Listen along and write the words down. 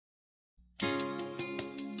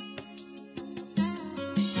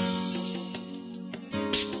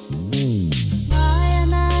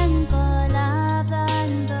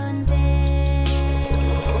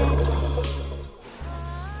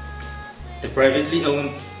privately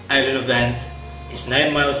owned island of Ant is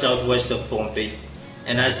 9 miles southwest of Pohnpei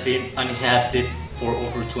and has been uninhabited for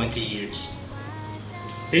over 20 years.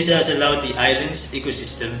 This has allowed the island's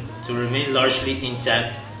ecosystem to remain largely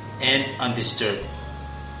intact and undisturbed.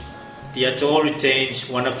 The atoll retains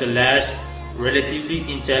one of the last relatively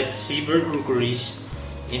intact seabird rookeries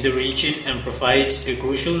in the region and provides a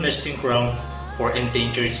crucial nesting ground for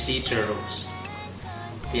endangered sea turtles.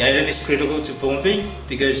 The island is critical to Pohnpei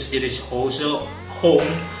because it is also home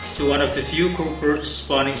to one of the few grouper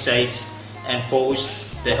spawning sites and hosts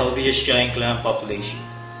the healthiest giant clam population.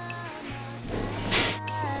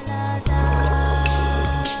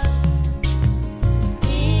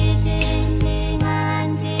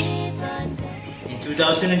 In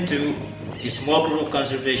 2002, a small group of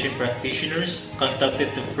conservation practitioners conducted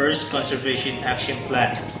the first conservation action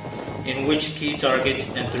plan, in which key targets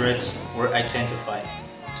and threats were identified.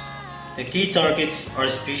 The key targets are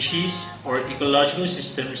species or ecological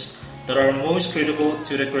systems that are most critical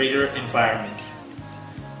to the greater environment.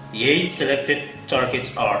 The 8 selected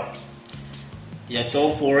targets are the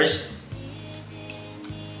atoll forest,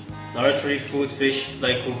 large reef food fish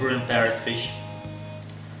like grouper and parrotfish,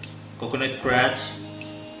 coconut crabs,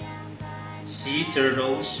 sea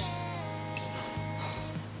turtles,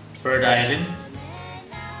 bird island,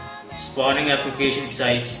 spawning application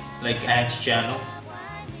sites like Ant's Channel,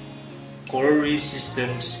 coral reef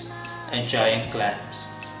systems, and giant clams.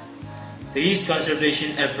 These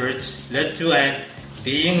conservation efforts led to Ant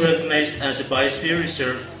being recognized as a biosphere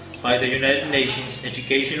reserve by the United Nations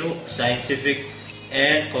Educational, Scientific,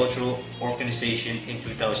 and Cultural Organization in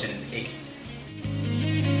 2008.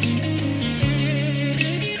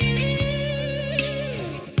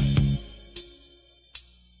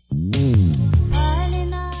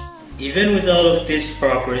 Even with all of this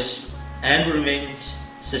progress, Ant remains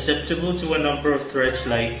susceptible to a number of threats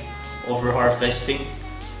like overharvesting,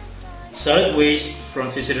 solid waste from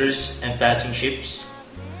visitors and passing ships,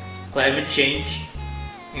 climate change,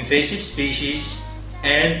 invasive species,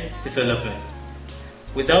 and development.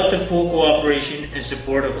 Without the full cooperation and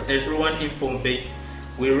support of everyone in Pohnpei,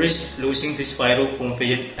 we risk losing this vital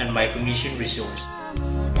Pohnpeian and Micronesian resource.